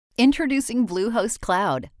Introducing Bluehost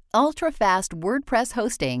Cloud, ultra-fast WordPress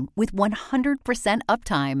hosting with 100%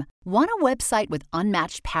 uptime. Want a website with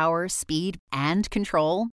unmatched power, speed, and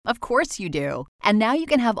control? Of course you do. And now you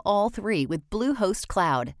can have all three with Bluehost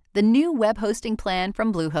Cloud, the new web hosting plan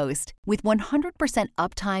from Bluehost. With 100%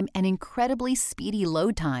 uptime and incredibly speedy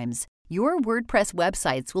load times, your WordPress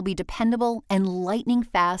websites will be dependable and lightning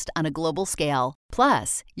fast on a global scale.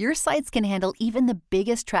 Plus, your sites can handle even the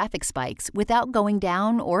biggest traffic spikes without going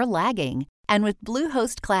down or lagging. And with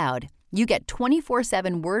Bluehost Cloud, you get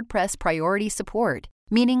 24/7 WordPress priority support,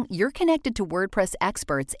 meaning you're connected to WordPress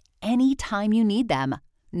experts anytime you need them.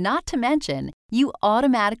 Not to mention, you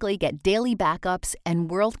automatically get daily backups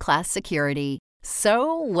and world-class security.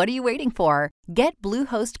 So, what are you waiting for? Get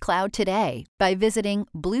Bluehost Cloud today by visiting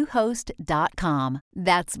Bluehost.com.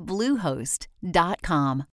 That's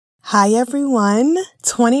Bluehost.com. Hi everyone.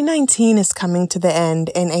 2019 is coming to the end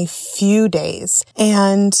in a few days,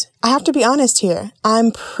 and I have to be honest here.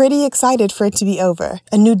 I'm pretty excited for it to be over.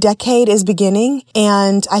 A new decade is beginning,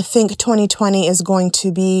 and I think 2020 is going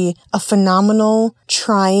to be a phenomenal,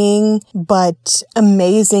 trying, but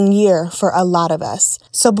amazing year for a lot of us.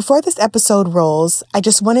 So before this episode rolls, I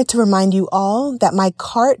just wanted to remind you all that my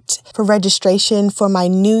cart for registration for my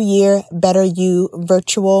New Year Better You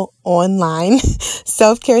virtual online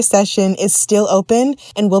self-care session is still open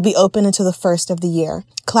and will be open until the 1st of the year.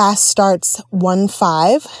 Class starts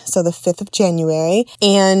 1/5, so the 5th of January,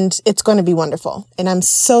 and it's going to be wonderful. And I'm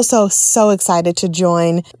so excited to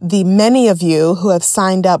join the many of you who have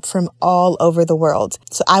signed up from all over the world.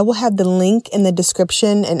 So I will have the link in the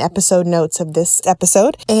description and episode notes of this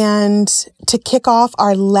episode. And to kick off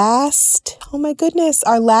our last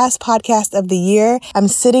podcast of the year, I'm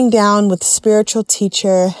sitting down with spiritual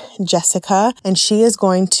teacher Jessica, and she is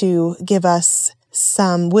going to give us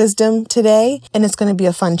some wisdom today, and it's going to be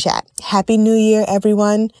a fun chat. Happy New Year,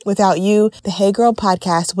 everyone. Without you, the Hey Girl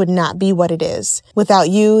podcast would not be what it is. Without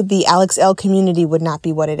you, the Alex L community would not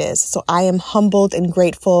be what it is. So I am humbled and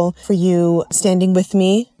grateful for you standing with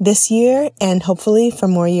me this year and hopefully for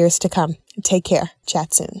more years to come. Take care.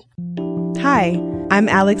 Chat soon. Hi, I'm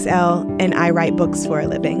Alex L, and I write books for a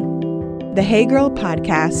living. The Hey Girl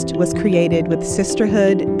podcast was created with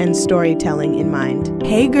sisterhood and storytelling in mind.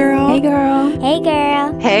 Hey girl. Hey girl. Hey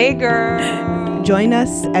girl. Hey girl. Join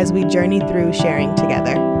us as we journey through sharing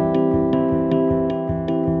together.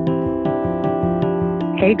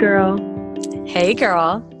 Hey girl. Hey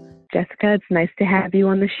girl. Jessica, it's nice to have you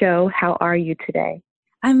on the show. How are you today?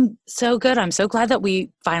 I'm so good. I'm so glad that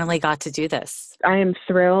we finally got to do this. I am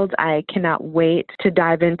thrilled. I cannot wait to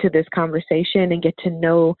dive into this conversation and get to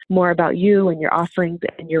know more about you and your offerings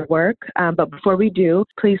and your work. But before we do,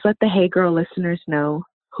 please let the Hey Girl listeners know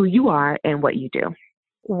who you are and what you do.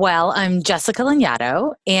 Well, I'm Jessica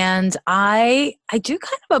Lagnato, and I do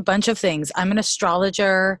kind of a bunch of things. I'm an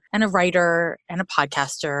astrologer and a writer and a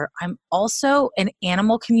podcaster. I'm also an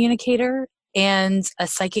animal communicator and a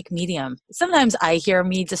psychic medium. Sometimes I hear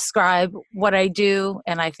me describe what I do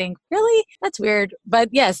and I think, really? That's weird. But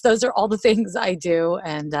yes, those are all the things I do.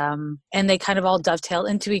 And they kind of all dovetail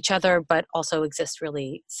into each other, but also exist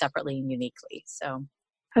really separately and uniquely. So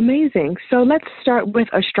amazing. So let's start with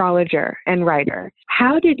astrologer and writer.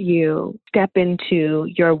 How did you step into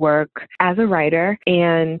your work as a writer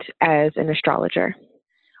and as an astrologer?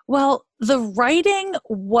 Well, the writing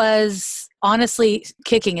was honestly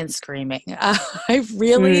kicking and screaming. I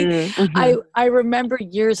remember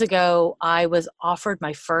years ago, I was offered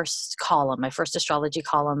my first astrology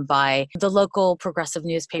column by the local progressive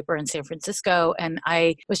newspaper in San Francisco. And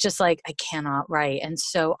I was just like, I cannot write. And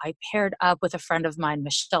so I paired up with a friend of mine,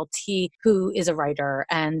 Michelle T., who is a writer.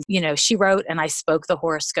 And, she wrote and I spoke the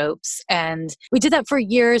horoscopes. And we did that for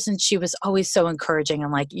years. And she was always so encouraging.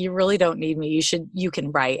 I'm like, you really don't need me. You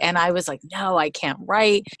can write. And I was like, no, I can't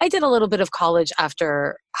write. I did a little bit of college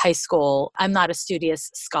after high school. I'm not a studious,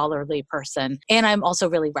 scholarly person. And I'm also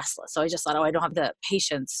really restless. So I just thought, I don't have the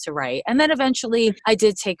patience to write. And then eventually I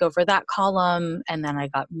did take over that column. And then I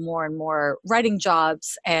got more and more writing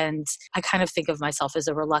jobs. And I kind of think of myself as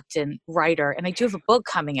a reluctant writer. And I do have a book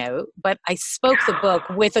coming out, but I spoke the book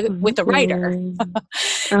with a writer.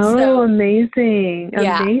 So, amazing.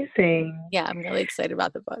 Yeah. Amazing. Yeah, I'm really excited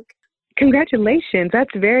about the book. Congratulations.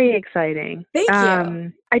 That's very exciting. Thank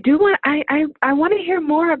you. I want to hear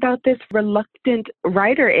more about this reluctant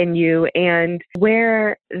writer in you and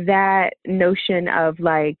where that notion of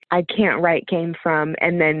like, I can't write came from.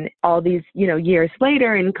 And then all these, years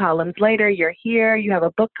later and columns later, you're here, you have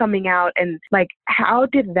a book coming out, and like, how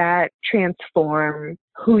did that transform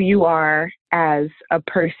who you are as a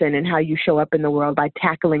person and how you show up in the world by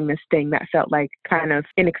tackling this thing that felt like kind of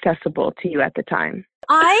inaccessible to you at the time?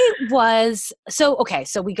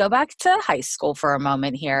 So we go back to high school for a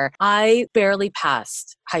moment here. I barely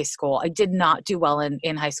passed high school. I did not do well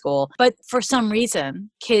in high school, but for some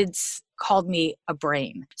reason, kids called me a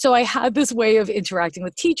brain. So I had this way of interacting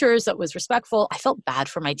with teachers that was respectful. I felt bad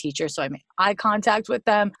for my teachers, so I made eye contact with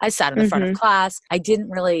them. I sat in the front of class. I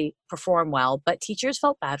didn't really perform well, but teachers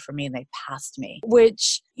felt bad for me and they passed me,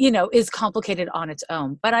 which, is complicated on its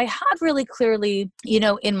own. But I had really clearly,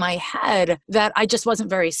 in my head that I just wasn't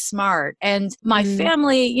very smart. And my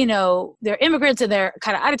family, they're immigrants and their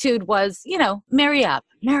kind of attitude was, marry up,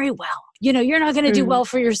 marry well. You're not going to do well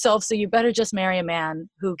for yourself, so you better just marry a man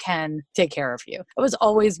who can take care of you. It was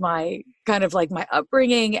always my kind of like my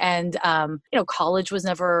upbringing. And, college was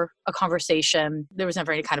never a conversation. There was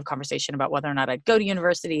never any kind of conversation about whether or not I'd go to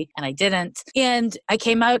university, and I didn't. And I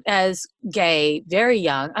came out as gay very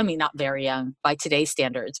young. I mean, not very young by today's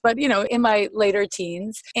standards, but, in my later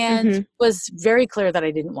teens, and was very clear that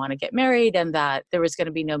I didn't want to get married and that there was going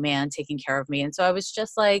to be no man taking care of me. And so I was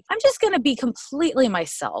just like, I'm just going to be completely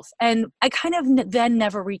myself. And I kind of then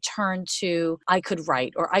never returned to, I could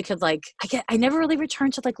write, or I could I never really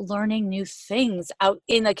returned to learning new things out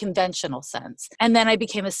in a conventional sense. And then I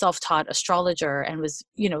became a self-taught astrologer and was,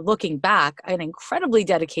 looking back, an incredibly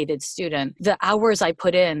dedicated student. The hours I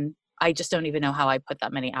put in, I just don't even know how I put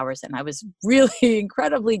that many hours in. I was really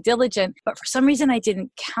incredibly diligent, but for some reason I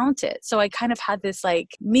didn't count it. So I kind of had this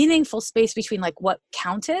meaningful space between what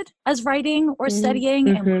counted as writing or studying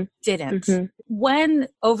and what didn't. When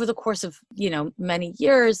over the course of, many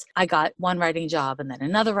years, I got one writing job and then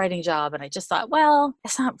another writing job. And I just thought, well,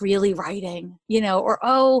 it's not really writing, or,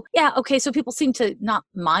 oh yeah, okay. So people seem to not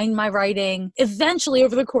mind my writing. Eventually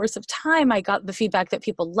over the course of time, I got the feedback that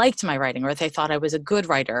people liked my writing, or they thought I was a good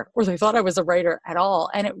writer, or they thought I was a writer at all.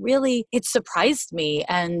 And it surprised me.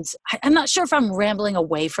 And I'm not sure if I'm rambling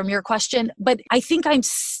away from your question, but I think I'm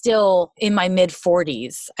still in my mid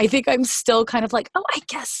 40s. I think I'm still kind of oh, I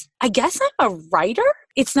guess I'm a writer.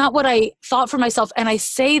 It's not what I thought for myself. And I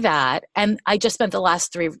say that, and I just spent the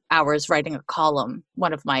last 3 hours writing a column,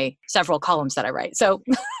 one of my several columns that I write. So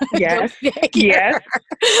yes. Yes.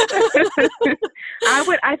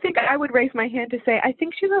 I think I would raise my hand to say, I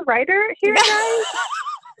think she's a writer here, guys.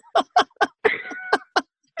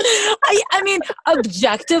 I mean,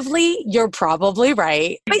 objectively, you're probably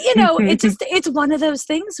right. But, it's one of those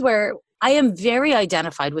things where I am very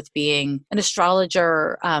identified with being an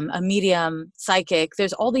astrologer, a medium, psychic.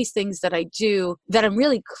 There's all these things that I do that I'm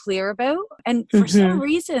really clear about. And for some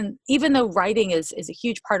reason, even though writing is a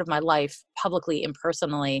huge part of my life, publicly and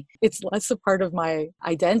personally, it's less a part of my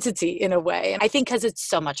identity in a way. And I think because it's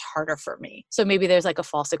so much harder for me. So maybe there's a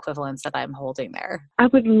false equivalence that I'm holding there. I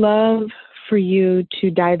would love for you to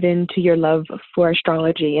dive into your love for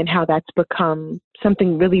astrology and how that's become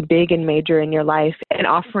something really big and major in your life, an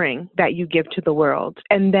offering that you give to the world.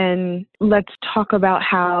 And then let's talk about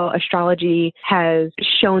how astrology has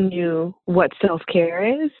shown you what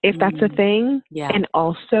self-care is, if that's a thing, and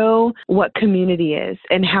also what community is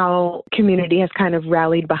and how community has kind of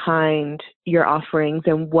rallied behind your offerings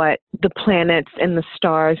and what the planets and the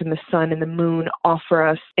stars and the sun and the moon offer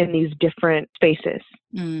us in these different spaces.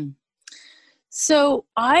 So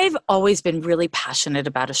I've always been really passionate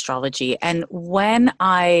about astrology. And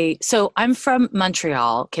I'm from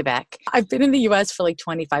Montreal, Quebec. I've been in the US for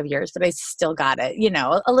 25 years, but I still got it,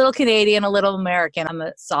 a little Canadian, a little American. I'm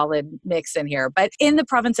a solid mix in here. But in the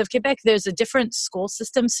province of Quebec, there's a different school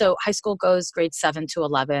system. So high school goes grade 7 to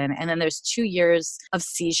 11. And then there's 2 years of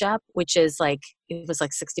CEGEP, which is it was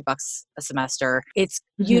 $60 a semester. It's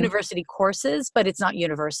university courses, but it's not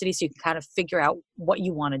university. So you can kind of figure out what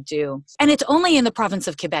you want to do. And it's only in the province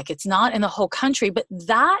of Quebec. It's not in the whole country, but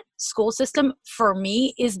that school system for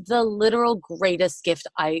me is the literal greatest gift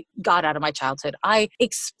I got out of my childhood. I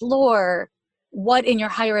explore what in your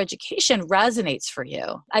higher education resonates for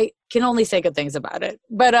you. I can only say good things about it.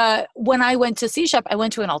 But when I went to CEGEP, I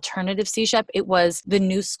went to an alternative CEGEP. It was the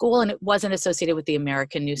new school, and it wasn't associated with the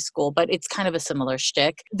American new school, but it's kind of a similar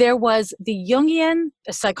shtick. There was the Jungian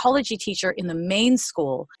psychology teacher in the main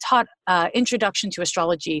school taught introduction to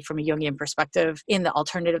astrology from a Jungian perspective in the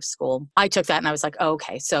alternative school. I took that and I was like, oh,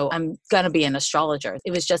 okay, so I'm going to be an astrologer.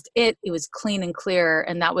 It was just it was clean and clear.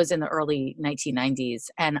 And that was in the early 1990s.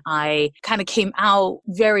 And I kind of came out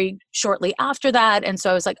very shortly after that. And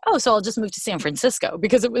so I was like, oh, so I'll just move to San Francisco,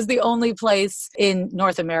 because it was the only place in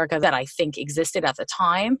North America that I think existed at the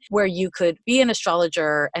time where you could be an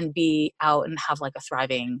astrologer and be out and have like a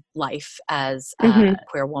thriving life as a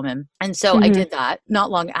queer woman. And so I did that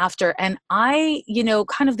not long after. And I,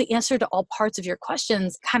 kind of the answer to all parts of your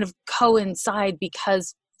questions kind of coincide,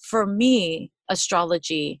 because for me,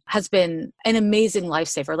 astrology has been an amazing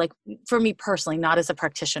lifesaver. Like for me personally, not as a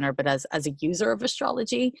practitioner, but as a user of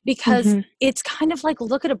astrology, because it's kind of like,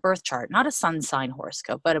 look at a birth chart, not a sun sign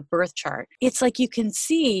horoscope, but a birth chart. It's like you can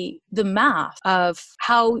see the math of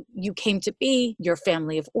how you came to be, your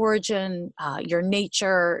family of origin, your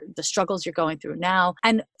nature, the struggles you're going through now.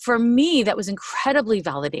 And for me, that was incredibly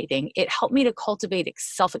validating. It helped me to cultivate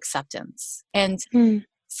self-acceptance. And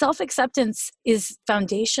self-acceptance is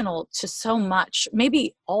foundational to so much,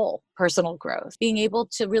 maybe all personal growth, being able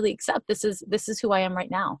to really accept this is who I am right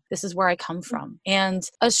now. This is where I come from. And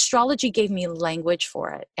astrology gave me language for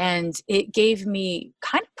it. And it gave me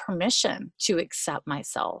kind of permission to accept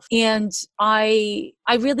myself. And I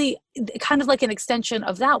really, kind of like an extension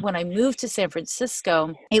of that, when I moved to San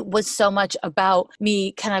Francisco, it was so much about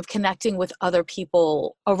me kind of connecting with other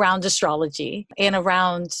people around astrology and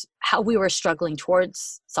around how we were struggling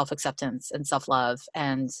towards self-acceptance and self-love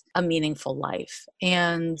and a meaningful life.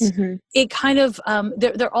 And it kind of,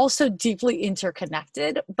 they're also deeply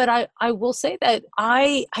interconnected. But I will say that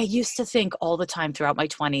I used to think all the time throughout my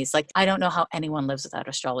 20s, like, I don't know how anyone lives without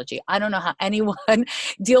astrology. I don't know how anyone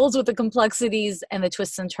deals with the complexities and the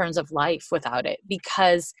twists and turns of life without it,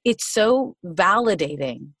 because it's so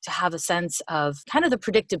validating to have a sense of kind of the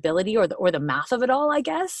predictability or the math of it all, I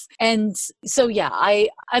guess. And so, yeah,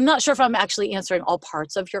 I'm not sure if I'm actually answering all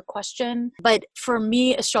parts of your question, but for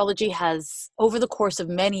me, astrology has, over the course of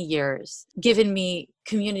many years, given me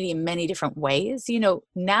community in many different ways.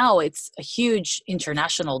 Now it's a huge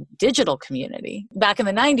international digital community. Back in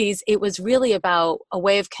the 90s, it was really about a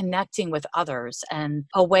way of connecting with others and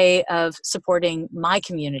a way of supporting my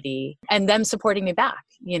community and them supporting me back.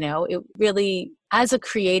 It really, as a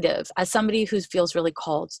creative, as somebody who feels really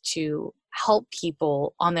called to help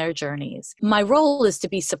people on their journeys, my role is to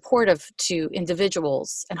be supportive to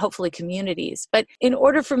individuals and hopefully communities. But in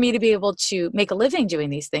order for me to be able to make a living doing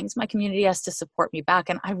these things, my community has to support me back.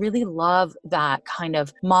 And I really love that kind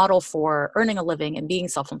of model for earning a living and being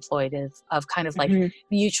self-employed of kind of like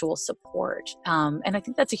mutual support. And I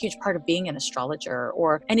think that's a huge part of being an astrologer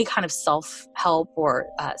or any kind of self-help or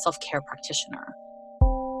self-care practitioner.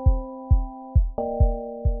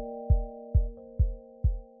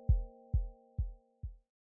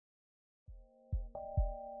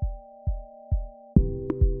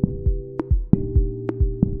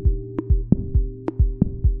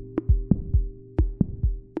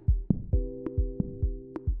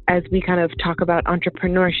 As we kind of talk about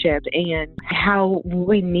entrepreneurship and how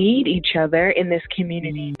we need each other in this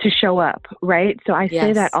community to show up, right? So I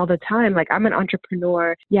say that all the time, like, I'm an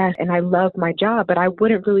entrepreneur, yes, and I love my job, but I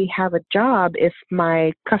wouldn't really have a job if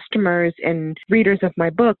my customers and readers of my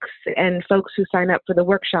books and folks who sign up for the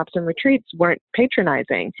workshops and retreats weren't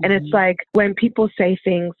patronizing. And it's like when people say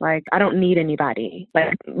things like, I don't need anybody,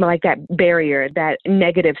 like that barrier, that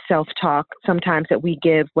negative self-talk sometimes that we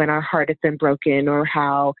give when our heart has been broken or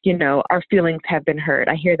how, our feelings have been hurt.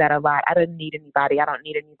 I hear that a lot. I don't need anybody. I don't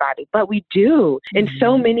need anybody. But we do in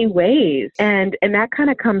so many ways. And that kind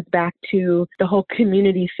of comes back to the whole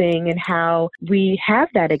community thing and how we have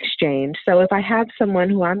that exchange. So if I have someone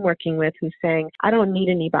who I'm working with who's saying, I don't need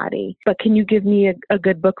anybody, but can you give me a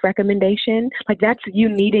good book recommendation? Like, that's you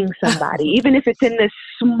needing somebody, even if it's in the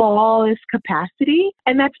smallest capacity.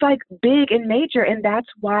 And that's like big and major. And that's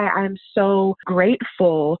why I'm so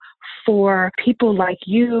grateful for people like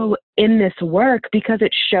you in this work, because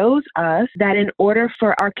it shows us that in order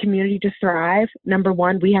for our community to thrive, number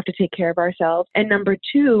one, we have to take care of ourselves. And number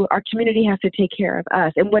two, our community has to take care of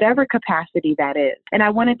us in whatever capacity that is. And I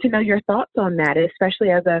wanted to know your thoughts on that, especially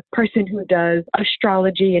as a person who does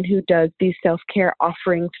astrology and who does these self-care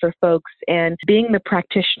offerings for folks, and being the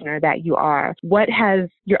practitioner that you are. What has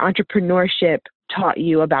your entrepreneurship taught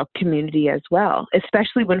you about community as well,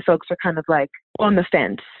 especially when folks are kind of like on the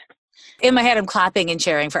fence? In my head, I'm clapping and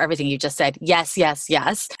cheering for everything you just said. Yes, yes,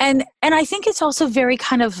 yes. And I think it's also very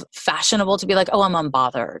kind of fashionable to be like, oh, I'm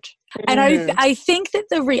unbothered. And I think that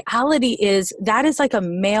the reality is that is like a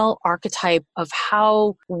male archetype of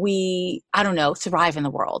how we, thrive in the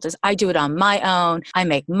world. Is I do it on my own. I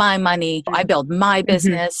make my money. I build my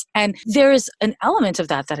business. And there's an element of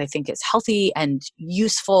that I think is healthy and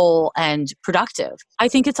useful and productive. I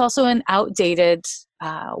think it's also an outdated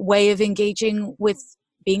way of engaging with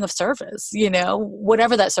being of service,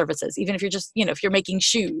 whatever that service is, even if you're just, if you're making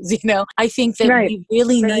shoes, I think that we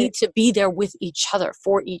really need to be there with each other,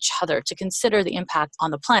 for each other, to consider the impact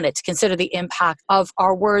on the planet, to consider the impact of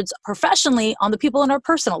our words professionally on the people in our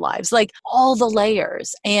personal lives, like all the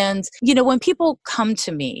layers. And, when people come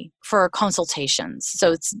to me for consultations,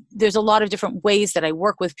 so there's a lot of different ways that I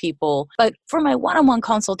work with people, but for my one-on-one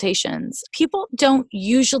consultations, people don't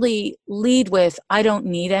usually lead with, I don't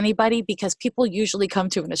need anybody, because people usually come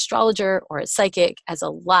to an astrologer or a psychic as a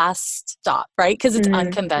last stop, right? Because it's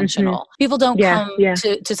unconventional. People don't come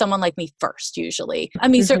to someone like me first, usually. I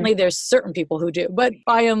mean, certainly there's certain people who do, but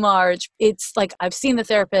by and large, it's like I've seen the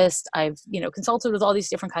therapist, I've, consulted with all these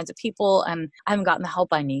different kinds of people, and I haven't gotten the help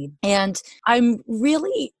I need. And I'm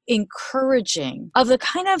really encouraging of the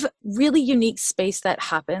kind of really unique space that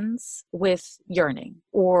happens with yearning,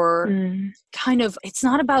 or kind of, it's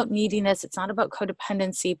not about neediness, it's not about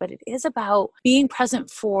codependency, but it is about being present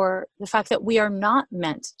for the fact that we are not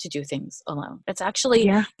meant to do things alone. It's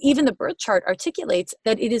actually, even the birth chart articulates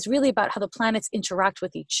that it is really about how the planets interact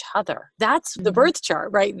with each other. That's the birth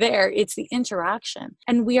chart right there. It's the interaction.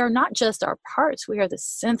 And we are not just our parts, we are the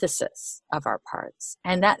synthesis of our parts.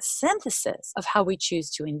 And that synthesis of how we choose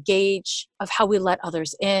to engage, of how we let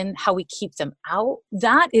others in, how we keep them out,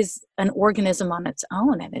 that is an organism on its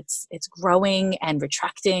own, and it's growing and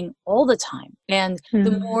retracting all the time. And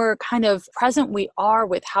the more kind of present we are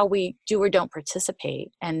with how we do or don't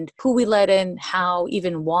participate, and who we let in, how,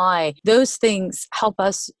 even why, those things help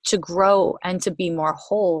us to grow and to be more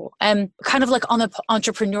whole. And kind of like on the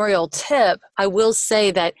entrepreneurial tip, I will say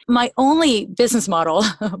that my only business model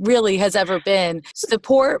really has ever been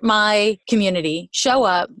support my community, show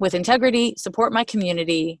up with integrity, support my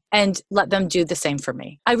community, and let them do the same for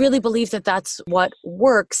me. I really believe that that's what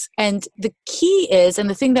works. And the key is, and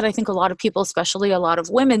the thing that I think a lot of people, especially a lot of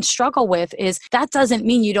women, struggle with is that doesn't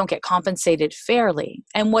mean you don't get compensated fairly.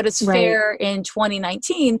 And what is fair in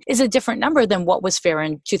 2019 is a different number than what was fair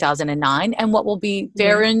in 2009 and what will be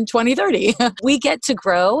fair in 2030. We get to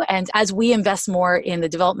grow. And as we invest more in the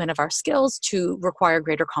development of our skills to require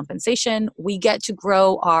greater compensation, we get to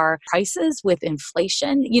grow our prices with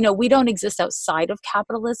inflation. We don't exist outside of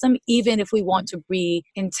capitalism, even if we want to be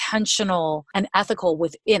intentional and ethical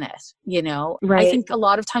within it. I think a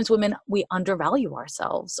lot of times women, we undervalue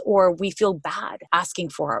ourselves, or we feel bad asking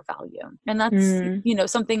for our value. And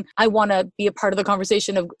that's, something I want to be a part of the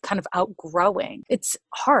conversation of kind of outgrowing. It's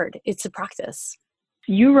hard. It's a practice.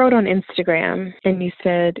 You wrote on Instagram and you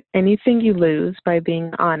said, anything you lose by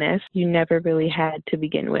being honest, you never really had to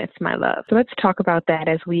begin with, my love. So let's talk about that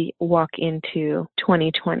as we walk into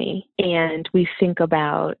 2020 and we think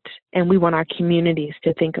about, and we want our communities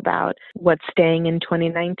to think about what's staying in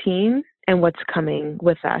 2019 and what's coming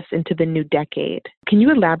with us into the new decade. Can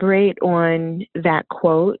you elaborate on that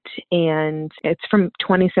quote? And it's from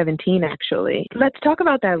 2017, actually. Let's talk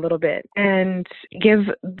about that a little bit and give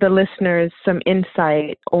the listeners some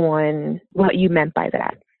insight on what you meant by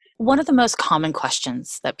that. One of the most common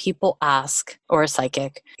questions that people ask, or a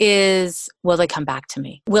psychic, is, will they come back to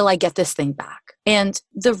me? Will I get this thing back? And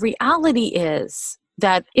the reality is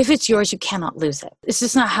that if it's yours, you cannot lose it. It's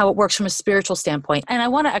just not how it works from a spiritual standpoint. And I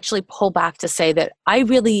want to actually pull back to say that I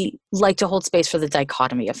really like to hold space for the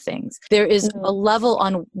dichotomy of things. There is a level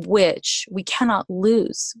on which we cannot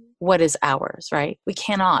lose what is ours, right? We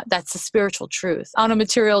cannot. That's the spiritual truth. On a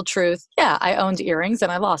material truth, I owned earrings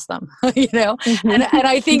and I lost them, And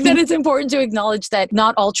I think that it's important to acknowledge that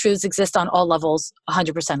not all truths exist on all levels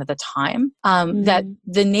 100% of the time. That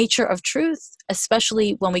the nature of truth,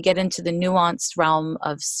 especially when we get into the nuanced realm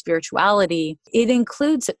of spirituality, it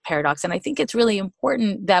includes paradox. And I think it's really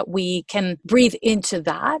important that we can breathe into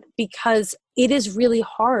that, because it is really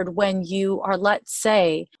hard when you are, let's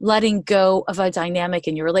say, letting go of a dynamic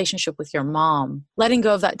in your relationship with your mom. Letting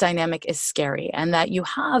go of that dynamic is scary, and that you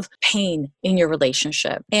have pain in your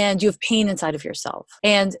relationship and you have pain inside of yourself.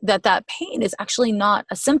 And that pain is actually not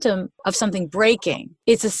a symptom of something breaking.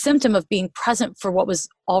 It's a symptom of being present for what was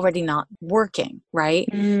already not working, right?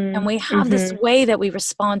 And we have this way that we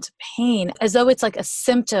respond to pain as though it's like a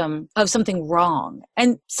symptom of something wrong.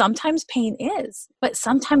 And sometimes pain is, but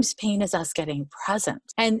sometimes pain is us getting present.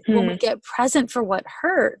 And when we get present for what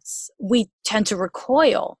hurts, we tend to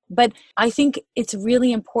recoil. But I think it's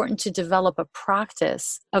really important to develop a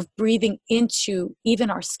practice of breathing into even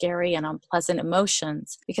our scary and unpleasant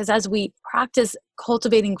emotions, because as we practice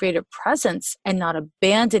cultivating greater presence and not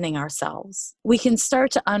abandoning ourselves, we can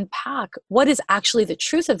start to unpack what is actually the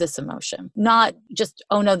truth of this emotion. Not just,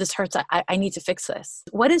 oh no, this hurts. I need to fix this.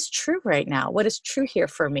 What is true right now? What is true here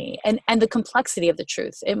for me? And the complexity of the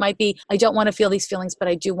truth. It might be, I don't want to feel these feelings, but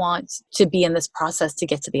I do want to be in this process to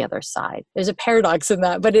get to the other side. There's a paradox in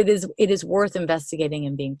that, but it is worth investigating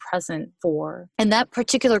and being present for. And that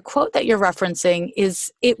particular quote that you're referencing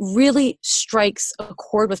it really strikes a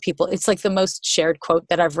chord with people. It's like the most shared quote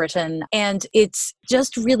that I've written. And it's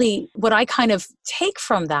just really what I kind of take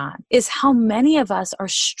from that is how many of us are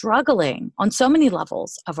struggling on so many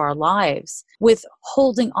levels of our lives with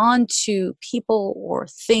holding on to people or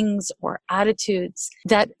things or attitudes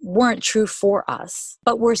that weren't true for us.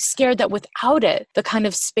 But we're scared that without it, the kind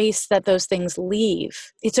of space that those things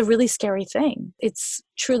leave, it's a really scary thing. It's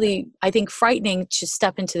truly, I think, frightening to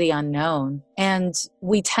step into the unknown. And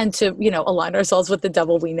we tend to, align ourselves with the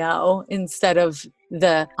devil we know instead of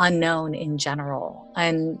the unknown in general.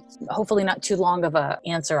 And hopefully not too long of an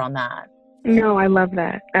answer on that. No, I love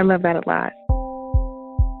that. I love that a lot.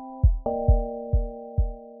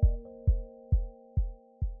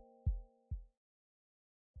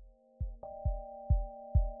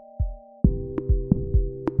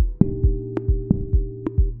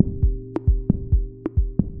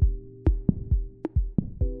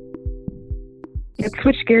 Let's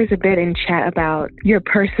switch gears a bit and chat about your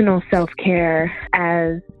personal self-care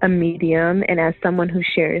as a medium and as someone who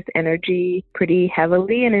shares energy pretty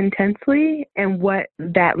heavily and intensely, and what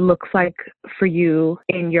that looks like for you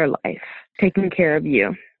in your life, taking care of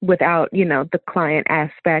you without, the client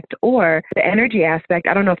aspect or the energy aspect.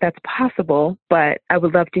 I don't know if that's possible, but I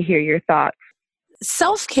would love to hear your thoughts.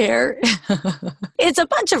 Self-care, it's a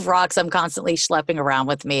bunch of rocks I'm constantly schlepping around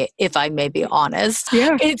with me, if I may be honest.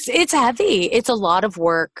 Yeah. It's heavy. It's a lot of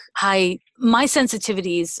work. My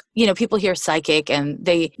sensitivities, people hear psychic and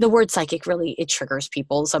the word psychic really, it triggers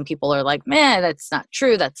people. Some people are like, man, that's not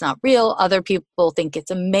true. That's not real. Other people think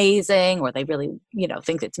it's amazing, or they really,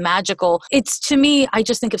 think it's magical. To me, I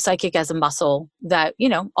just think of psychic as a muscle that,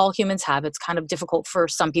 all humans have. It's kind of difficult for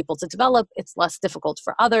some people to develop. It's less difficult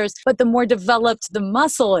for others. But the more developed the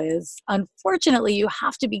muscle is, unfortunately, you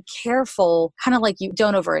have to be careful, kind of like you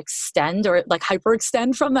don't overextend or like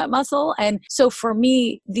hyperextend from that muscle. And so for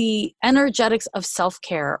me, the energetics of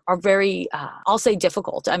self-care are very, I'll say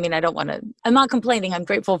difficult. I mean, I'm not complaining. I'm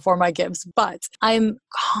grateful for my gifts, but I'm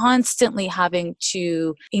constantly having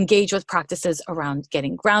to engage with practices around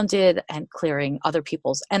getting grounded and clearing other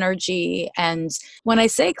people's energy. And when I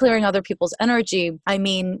say clearing other people's energy, I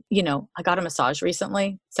mean, I got a massage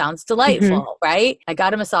recently. Sounds delightful, right? I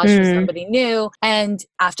got a massage from somebody new. And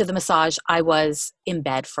after the massage, I was in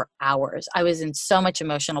bed for hours. I was in so much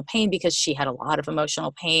emotional pain because she had a lot of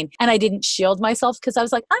emotional pain. And I didn't shield myself because I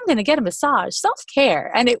was like, I'm going to get a massage, self-care.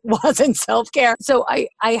 And it wasn't self-care. So I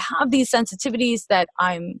have these sensitivities that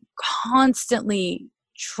I'm constantly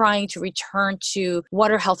trying to return to.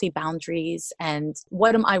 What are healthy boundaries and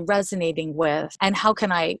what am I resonating with and how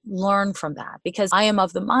can I learn from that? Because I am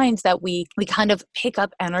of the mind that we kind of pick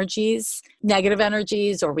up energies, negative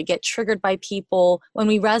energies, or we get triggered by people when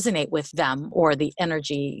we resonate with them or the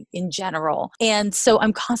energy in general. And so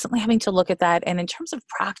I'm constantly having to look at that. And in terms of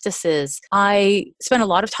practices, I spend a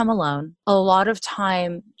lot of time alone, a lot of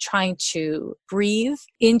time trying to breathe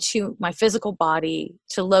into my physical body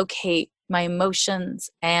to locate my emotions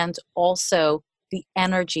and also the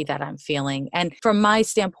energy that I'm feeling. And from my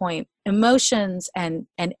standpoint, emotions and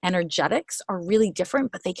energetics are really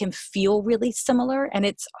different, but they can feel really similar. And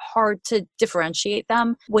it's hard to differentiate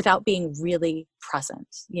them without being really present.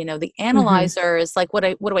 The analyzer is like, what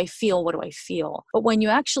do I feel? What do I feel? But when you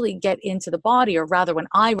actually get into the body, or rather when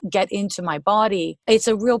I get into my body, it's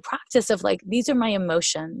a real practice of like, these are my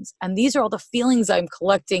emotions. And these are all the feelings I'm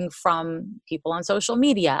collecting from people on social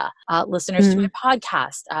media, listeners to my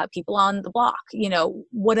podcast, people on the block,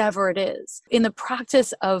 whatever it is. In the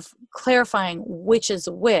practice of clarifying which is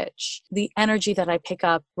which, the energy that I pick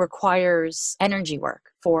up requires energy work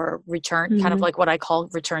for return, kind of like what I call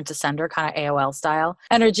return to sender, kind of AOL style.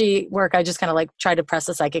 Energy work, I just kind of like try to press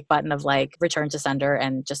the psychic button of like return to sender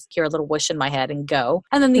and just hear a little whoosh in my head and go.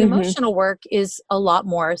 And then the emotional work is a lot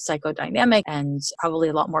more psychodynamic and probably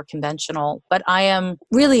a lot more conventional. But I am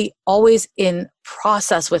really always in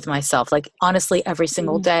process with myself, like honestly, every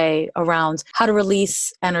single day around how to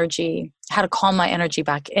release energy, how to calm my energy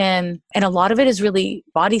back in. And a lot of it is really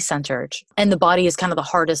body centered. And the body is kind of the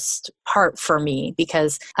hardest part for me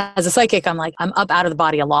because as a psychic, I'm up out of the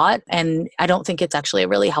body a lot. And I don't think it's actually a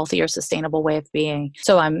really healthy or sustainable way of being.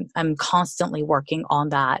 So I'm constantly working on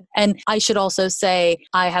that. And I should also say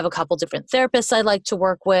I have a couple different therapists I like to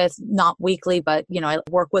work with, not weekly, but I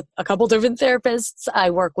work with a couple different therapists.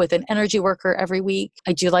 I work with an energy worker every week.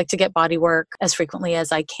 I do like to get body work as frequently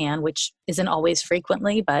as I can, which isn't always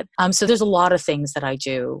frequently, but so there's a lot of things that I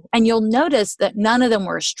do. And you'll notice that none of them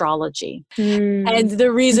were astrology. And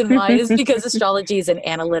the reason why is because astrology is an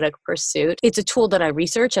analytic pursuit. It's a tool that I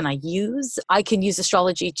research and I use. I can use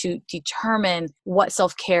astrology to determine what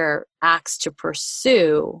self-care acts to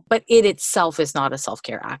pursue, but it itself is not a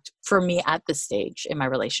self-care act for me at this stage in my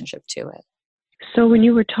relationship to it. So when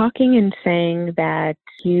you were talking and saying that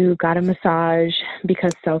you got a massage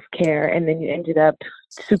because self-care and then you ended up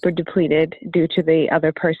super depleted due to the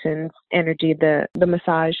other person's energy, the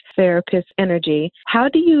massage therapist's energy, how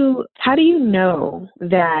do you know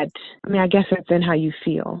that, I mean, I guess it's in how you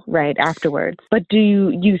feel, right, afterwards, but do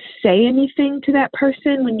you say anything to that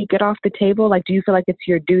person when you get off the table? Like, do you feel like it's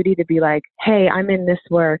your duty to be like, hey, I'm in this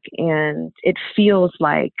work and it feels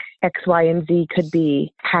like X, Y, and Z could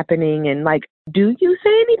be happening, and like, do you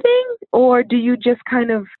say anything, or do you just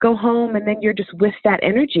kind of go home and then you're just with that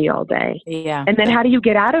energy all day? Yeah. And then how do you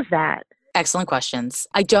get out of that? Excellent questions.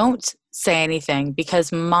 I don't say anything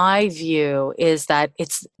because my view is that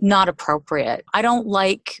it's not appropriate. I don't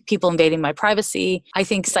like people invading my privacy. I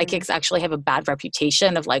think psychics actually have a bad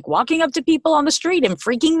reputation of like walking up to people on the street and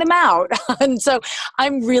freaking them out. And so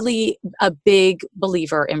I'm really a big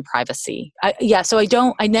believer in privacy. So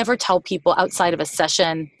I never tell people outside of a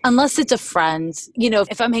session, unless it's a friend.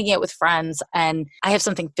 If I'm hanging out with friends and I have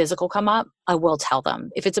something physical come up, I will tell them.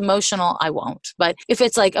 If it's emotional, I won't. But if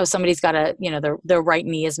it's like, oh, somebody's got their right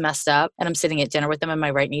knee is messed up and I'm sitting at dinner with them and my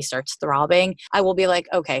right knee starts throbbing, I will be like,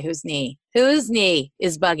 okay, whose knee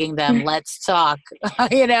is bugging them? Let's talk,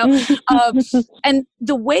 And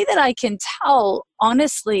the way that I can tell,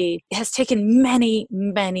 honestly, has taken many,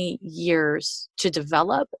 many years to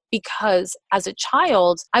develop because as a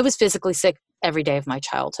child, I was physically sick every day of my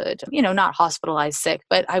childhood, not hospitalized sick,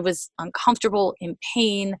 but I was uncomfortable, in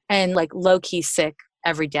pain, and like low-key sick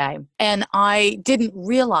every day. And I didn't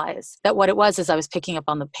realize that what it was is I was picking up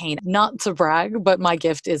on the pain. Not to brag, but my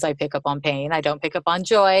gift is I pick up on pain. I don't pick up on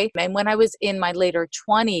joy. And when I was in my later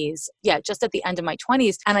 20s, just at the end of my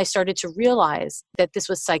 20s, and I started to realize that this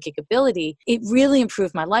was psychic ability, it really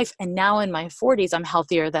improved my life. And now in my 40s, I'm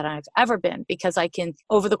healthier than I've ever been because I can,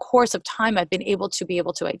 over the course of time, I've been able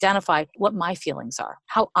to identify what my feelings are,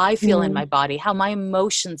 how I feel in my body, how my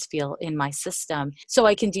emotions feel in my system. So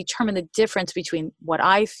I can determine the difference between what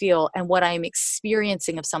I feel and what I'm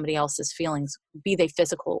experiencing of somebody else's feelings, be they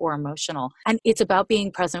physical or emotional. And it's about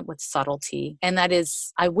being present with subtlety. And that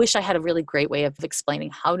is, I wish I had a really great way of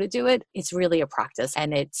explaining how to do it. It's really a practice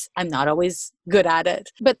and I'm not always good at it.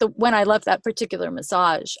 But when I left that particular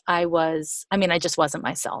massage, I just wasn't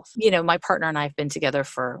myself. My partner and I have been together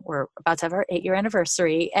we're about to have our 8-year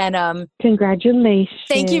anniversary. And congratulations.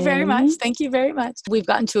 Thank you very much. Thank you very much. We've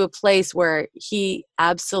gotten to a place where he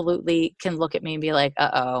absolutely can look at me and be like,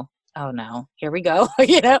 oh no, here we go.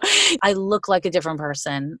 I look like a different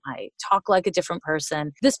person. I talk like a different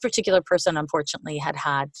person. This particular person, unfortunately, had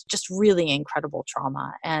just really incredible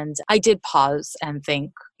trauma. And I did pause and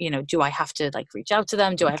think, do I have to reach out to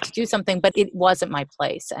them? Do I have to do something? But it wasn't my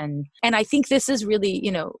place. And I think this is really,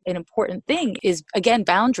 an important thing is, again,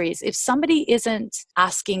 boundaries. If somebody isn't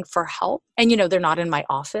asking for help and, they're not in my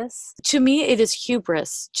office, to me, it is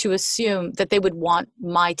hubris to assume that they would want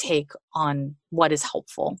my take on what is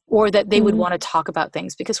helpful or that they would want to talk about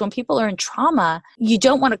things. Because when people are in trauma, you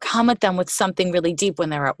don't want to come at them with something really deep when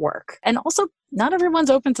they're at work. And also, not everyone's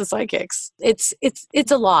open to psychics. It's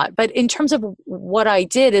a lot. But in terms of what I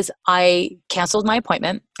did is I canceled my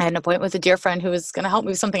appointment. I had an appointment with a dear friend who was going to help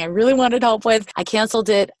me with something I really wanted help with. I canceled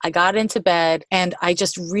it. I got into bed and I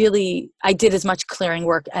did as much clearing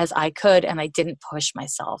work as I could and I didn't push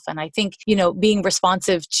myself. And I think, being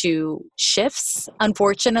responsive to shifts,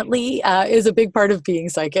 unfortunately, is a big part of being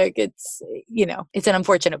psychic. It's an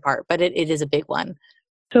unfortunate part, but it is a big one.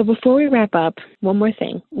 So before we wrap up, one more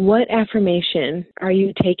thing. What affirmation are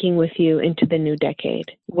you taking with you into the new decade?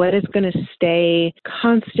 What is going to stay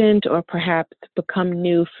constant or perhaps become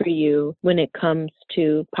new for you when it comes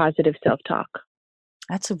to positive self-talk?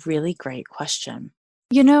 That's a really great question.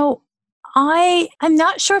 I'm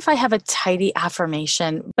not sure if I have a tidy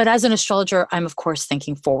affirmation, but as an astrologer, I'm of course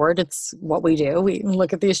thinking forward. It's what we do. We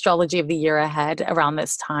look at the astrology of the year ahead around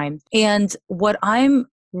this time. And what I'm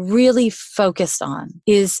really focused on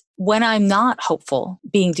is when I'm not hopeful,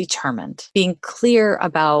 being determined, being clear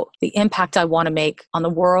about the impact I want to make on the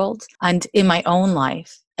world and in my own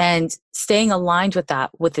life, and staying aligned with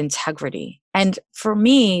that with integrity. And for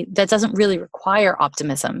me, that doesn't really require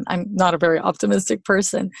optimism. I'm not a very optimistic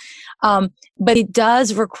person. But it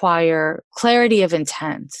does require clarity of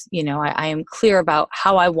intent. I am clear about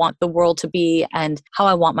how I want the world to be and how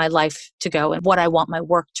I want my life to go and what I want my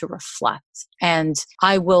work to reflect. And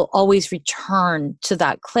I will always return to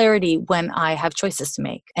that clarity when I have choices to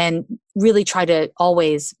make and really try to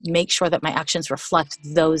always make sure that my actions reflect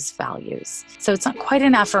those values. So it's not quite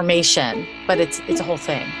an affirmation, but it's a whole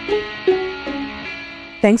thing.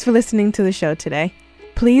 Thanks for listening to the show today.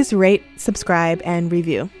 Please rate, subscribe, and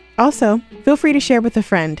review. Also, feel free to share with a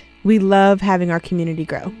friend. We love having our community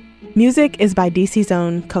grow. Music is by DC's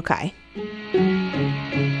own Kokai.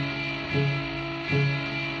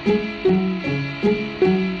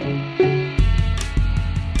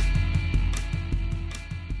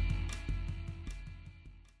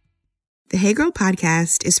 The Hey Girl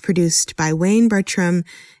podcast is produced by Wayne Bertram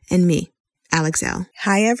and me, Alex L.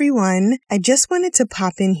 Hi, everyone. I just wanted to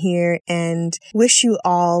pop in here and wish you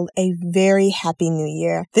all a very happy new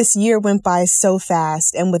year. This year went by so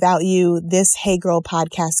fast, and without you, this Hey Girl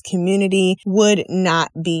podcast community would not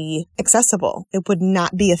be accessible. It would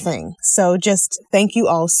not be a thing. So just thank you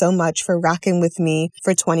all so much for rocking with me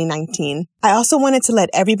for 2019. I also wanted to let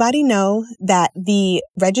everybody know that the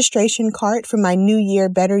registration card for my New Year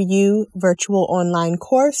Better You virtual online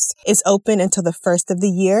course is open until the 1st of the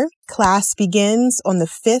year. Class begins on the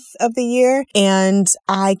 5th of the year, and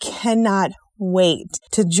I cannot wait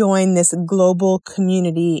to join this global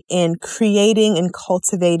community in creating and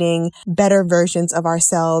cultivating better versions of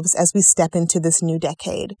ourselves as we step into this new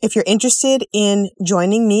decade. If you're interested in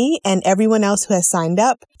joining me and everyone else who has signed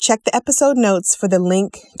up, check the episode notes for the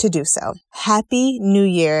link to do so. Happy New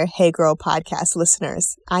Year, Hey Girl podcast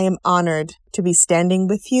listeners. I am honored to be standing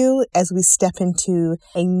with you as we step into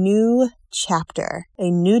a new chapter,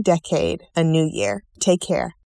 a new decade, a new year. Take care.